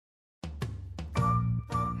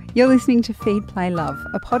You're listening to Feed, Play, Love,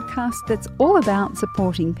 a podcast that's all about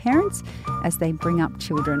supporting parents as they bring up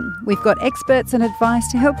children. We've got experts and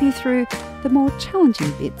advice to help you through the more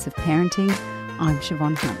challenging bits of parenting. I'm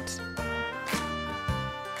Siobhan Hunt.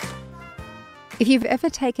 If you've ever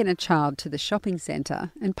taken a child to the shopping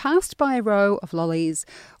centre and passed by a row of lollies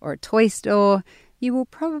or a toy store, you will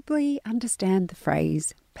probably understand the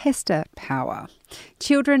phrase pester power.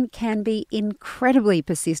 Children can be incredibly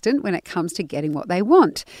persistent when it comes to getting what they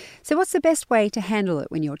want. So what's the best way to handle it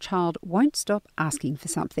when your child won't stop asking for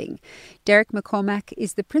something? Derek McCormack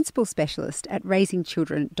is the Principal Specialist at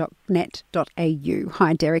raisingchildren.net.au.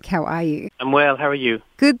 Hi Derek, how are you? I'm well, how are you?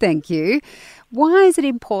 Good, thank you. Why is it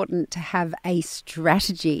important to have a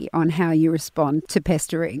strategy on how you respond to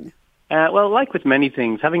pestering? Well, like with many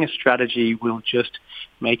things, having a strategy will just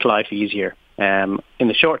make life easier in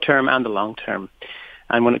the short term and the long term.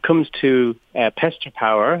 And when it comes to pester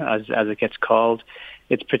power, as it gets called,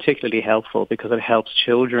 it's particularly helpful because it helps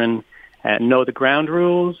children know the ground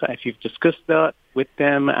rules. If you've discussed that with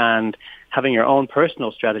them, and having your own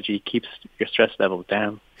personal strategy keeps your stress levels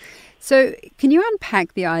down. So can you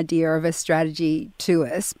unpack the idea of a strategy to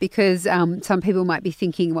us? Because some people might be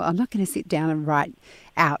thinking, well, I'm not going to sit down and write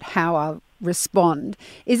out how I'll respond.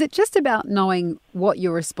 Is it just about knowing what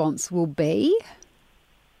your response will be?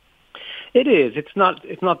 It is. It's not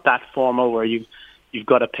that formal where you've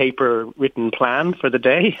got a paper written plan for the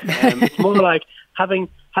day. It's more like having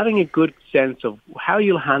a good sense of how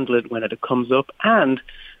you'll handle it when it comes up, and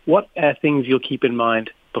what things you'll keep in mind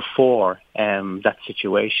before that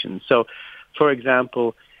situation. So, for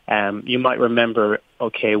example, you might remember,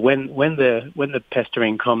 okay, when the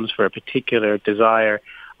pestering comes for a particular desire,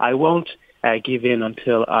 I won't give in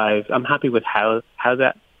until I'm happy with how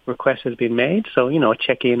that request has been made. So,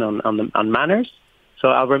 check in on manners. So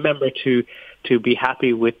I'll remember to be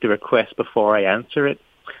happy with the request before I answer it.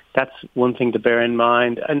 That's one thing to bear in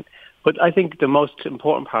mind. But I think the most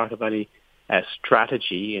important part of any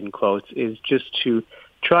strategy, in quotes, is just to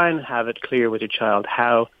try and have it clear with your child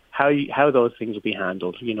how those things will be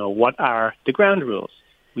handled. What are the ground rules?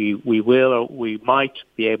 We will or we might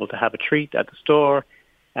be able to have a treat at the store,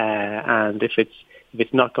 and if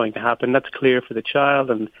it's not going to happen, that's clear for the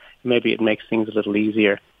child, and maybe it makes things a little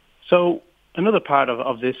easier. So another part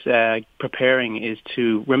of this preparing is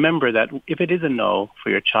to remember that if it is a no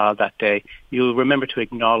for your child that day, you'll remember to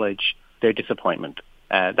acknowledge their disappointment.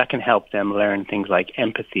 That can help them learn things like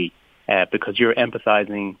empathy, because you're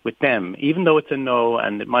empathizing with them. Even though it's a no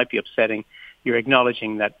and it might be upsetting, you're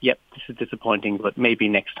acknowledging that, yep, this is disappointing, but maybe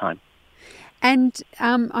next time. And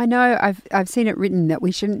I know I've seen it written that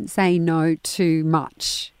we shouldn't say no too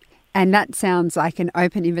much. And that sounds like an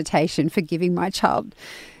open invitation for giving my child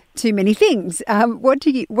too many things. What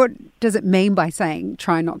does it mean by saying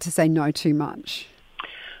try not to say no too much?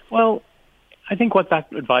 Well, I think what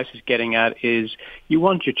that advice is getting at is you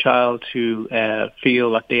want your child to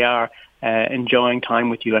feel that they are enjoying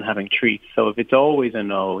time with you and having treats. So if it's always a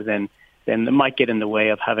no, then it might get in the way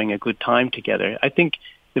of having a good time together. I think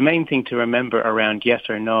the main thing to remember around yes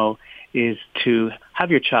or no is to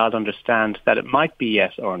have your child understand that it might be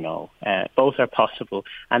yes or no. Both are possible.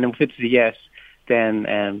 And if it's a yes, then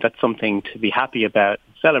that's something to be happy about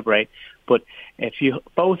and celebrate. But if you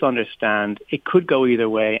both understand, it could go either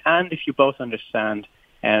way. And if you both understand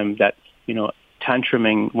that,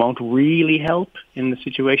 tantruming won't really help in the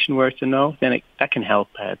situation where it's a no, then that can help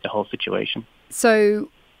the whole situation. So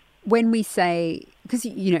when we say, because,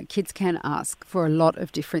 kids can ask for a lot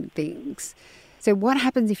of different things. So what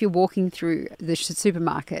happens if you're walking through the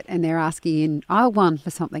supermarket and they're asking in aisle 1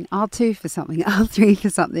 for something, aisle 2 for something, aisle 3 for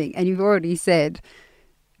something, and you've already said,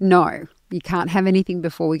 no, you can't have anything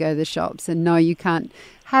before we go to the shops, and no, you can't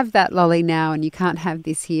have that lolly now, and you can't have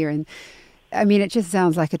this here. And I mean, it just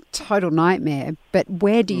sounds like a total nightmare. But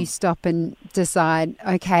where do you stop and decide,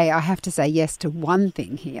 okay, I have to say yes to one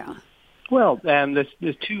thing here? Well,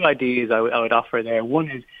 there's two ideas I would offer there. One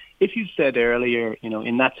is, if you said earlier,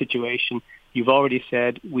 in that situation, you've already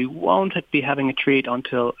said we won't be having a treat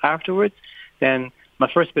until afterwards, then my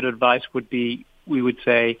first bit of advice would be, we would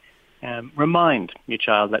say, remind your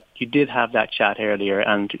child that you did have that chat earlier,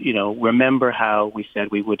 and, remember how we said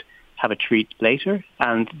we would have a treat later,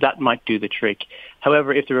 and that might do the trick.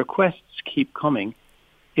 However, if the requests keep coming,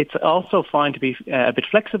 it's also fine to be a bit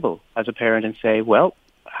flexible as a parent and say, well,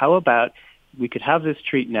 how about we could have this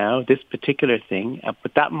treat now, this particular thing,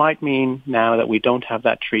 but that might mean now that we don't have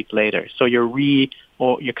that treat later. So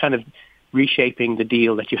you're kind of reshaping the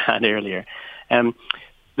deal that you had earlier.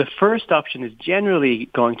 The first option is generally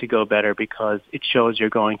going to go better because it shows you're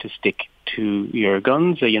going to stick to your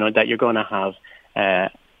guns, that you're going to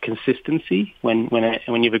have consistency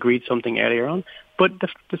when you've agreed something earlier on. But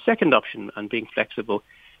the second option, and being flexible,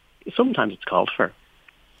 sometimes it's called for.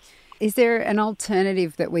 Is there an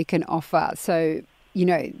alternative that we can offer? So,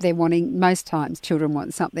 they're wanting, most times children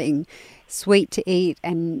want something sweet to eat,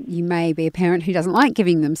 and you may be a parent who doesn't like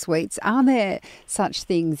giving them sweets. Are there such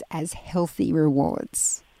things as healthy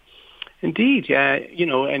rewards? Indeed, yeah.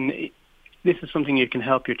 And this is something you can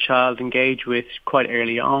help your child engage with quite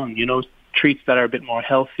early on. Treats that are a bit more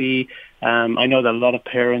healthy. I know that a lot of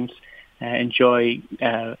parents enjoy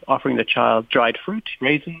offering the child dried fruit,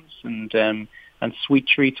 raisins, and sweet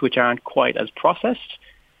treats which aren't quite as processed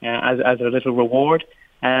as a little reward.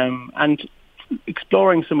 And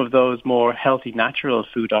exploring some of those more healthy, natural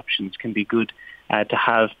food options can be good to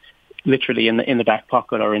have literally in the back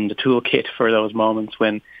pocket or in the toolkit for those moments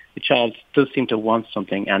when the child does seem to want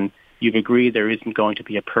something and you've agreed there isn't going to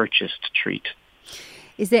be a purchased treat.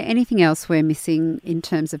 Is there anything else we're missing in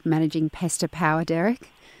terms of managing pester power, Derek?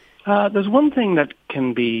 There's one thing that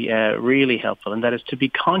can be really helpful, and that is to be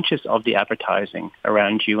conscious of the advertising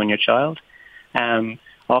around you and your child.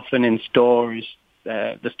 Often in stores,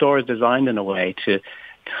 the store is designed in a way to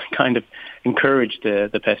kind of encourage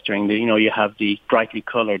the pestering. You have the brightly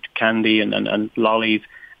coloured candy and lollies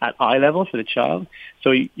at eye level for the child.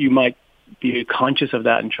 So you might be conscious of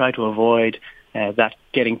that and try to avoid that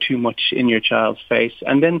getting too much in your child's face.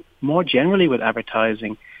 And then more generally with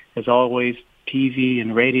advertising, there's always TV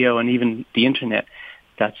and radio and even the internet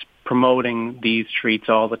that's promoting these treats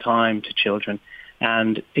all the time to children.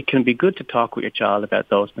 And it can be good to talk with your child about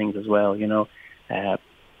those things as well, in a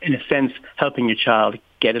sense, helping your child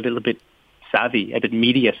get a little bit savvy, a bit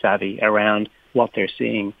media savvy around what they're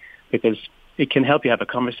seeing, because it can help you have a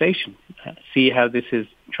conversation. See how this is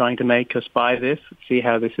trying to make us buy this. See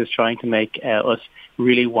how this is trying to make us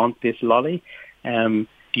really want this lolly.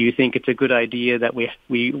 Do you think it's a good idea that we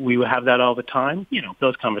have that all the time?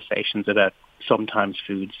 Those conversations about sometimes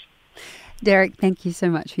foods. Derek, thank you so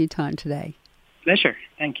much for your time today. Pleasure.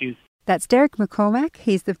 Thank you. That's Derek McCormack.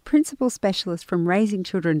 He's the Principal Specialist from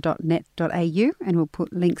raisingchildren.net.au, and we'll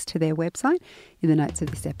put links to their website in the notes of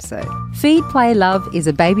this episode. Feed, Play, Love is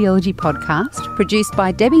a babyology podcast produced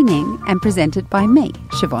by Debbie Ning and presented by me,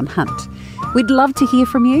 Siobhan Hunt. We'd love to hear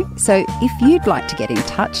from you, so if you'd like to get in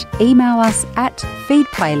touch, email us at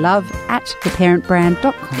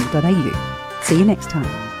feedplaylove@theparentbrand.com.au. See you next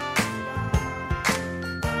time.